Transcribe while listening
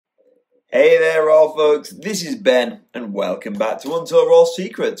Hey there, all folks. This is Ben, and welcome back to Untold Raw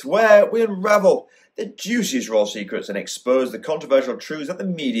Secrets, where we unravel the juiciest raw secrets and expose the controversial truths that the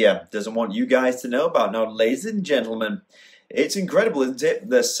media doesn't want you guys to know about. Now, ladies and gentlemen, it's incredible, isn't it?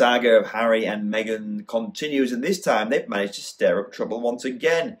 The saga of Harry and Meghan continues, and this time they've managed to stir up trouble once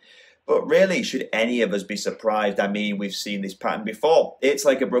again. But really, should any of us be surprised? I mean, we've seen this pattern before. It's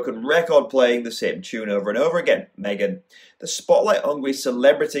like a broken record playing the same tune over and over again. Meghan, the spotlight-hungry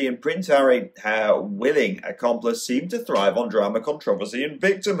celebrity, and Prince Harry, her willing accomplice, seem to thrive on drama, controversy and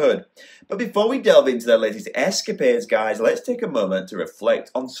victimhood. But before we delve into their latest escapades, guys, let's take a moment to reflect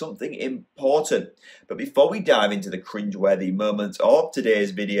on something important. But before we dive into the cringeworthy moments of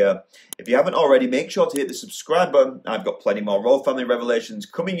today's video, if you haven't already, make sure to hit the subscribe button. I've got plenty more royal family revelations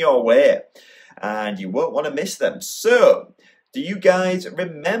coming your way, and you won't want to miss them. So, do you guys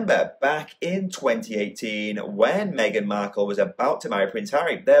remember back in 2018 when Meghan Markle was about to marry Prince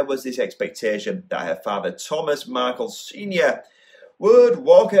Harry? There was this expectation that her father, Thomas Markle Sr., would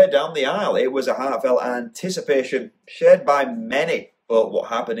walk her down the aisle. It was a heartfelt anticipation shared by many. But what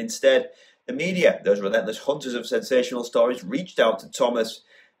happened instead? The media, those relentless hunters of sensational stories, reached out to Thomas,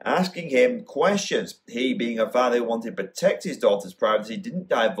 asking him questions. He, being a father who wanted to protect his daughter's privacy, didn't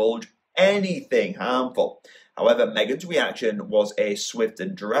divulge anything harmful. However, Meghan's reaction was a swift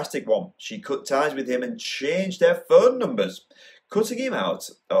and drastic one. She cut ties with him and changed their phone numbers, cutting him out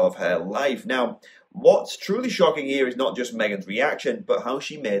of her life. Now, what's truly shocking here is not just Meghan's reaction, but how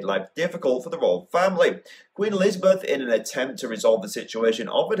she made life difficult for the royal family. Queen Elizabeth, in an attempt to resolve the situation,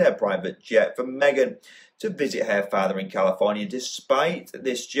 offered her private jet for Meghan to visit her father in California. Despite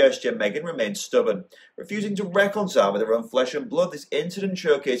this gesture, Meghan remained stubborn, refusing to reconcile with her own flesh and blood. This incident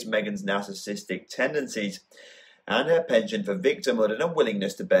showcased Meghan's narcissistic tendencies and her penchant for victimhood and a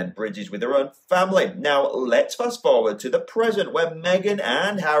willingness to burn bridges with her own family. Now, let's fast forward to the present, where Meghan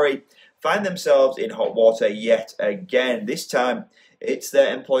and Harry find themselves in hot water yet again. This time, it's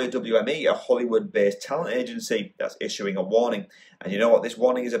their employer WME, a Hollywood-based talent agency, that's issuing a warning. And you know what this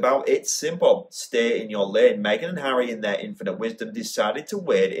warning is about? It's simple. Stay in your lane. Meghan and Harry, in their infinite wisdom, decided to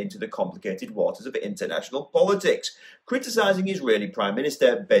wade into the complicated waters of international politics, criticising Israeli Prime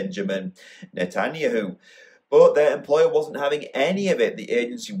Minister Benjamin Netanyahu. But their employer wasn't having any of it. The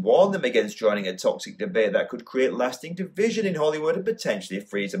agency warned them against joining a toxic debate that could create lasting division in Hollywood and potentially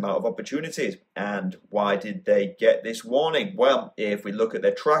freeze them out of opportunities. And why did they get this warning? Well, if we look at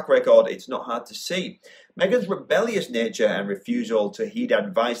their track record, it's not hard to see. Meghan's rebellious nature and refusal to heed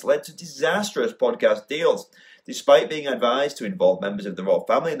advice led to disastrous podcast deals. Despite being advised to involve members of the royal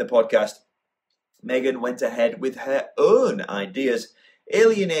family in the podcast, Meghan went ahead with her own ideas,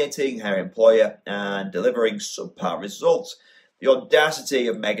 alienating her employer and delivering subpar results. The audacity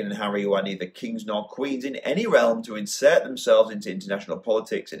of Meghan and Harry, who are neither kings nor queens in any realm, to insert themselves into international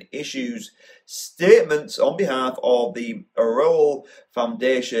politics and issues statements on behalf of the Royal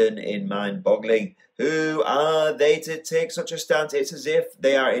Foundation in mind-boggling. Who are they to take such a stance? It's as if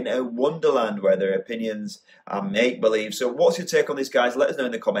they are in a wonderland where their opinions are make-believe. So what's your take on this, guys? Let us know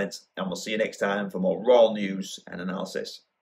in the comments, and we'll see you next time for more royal news and analysis.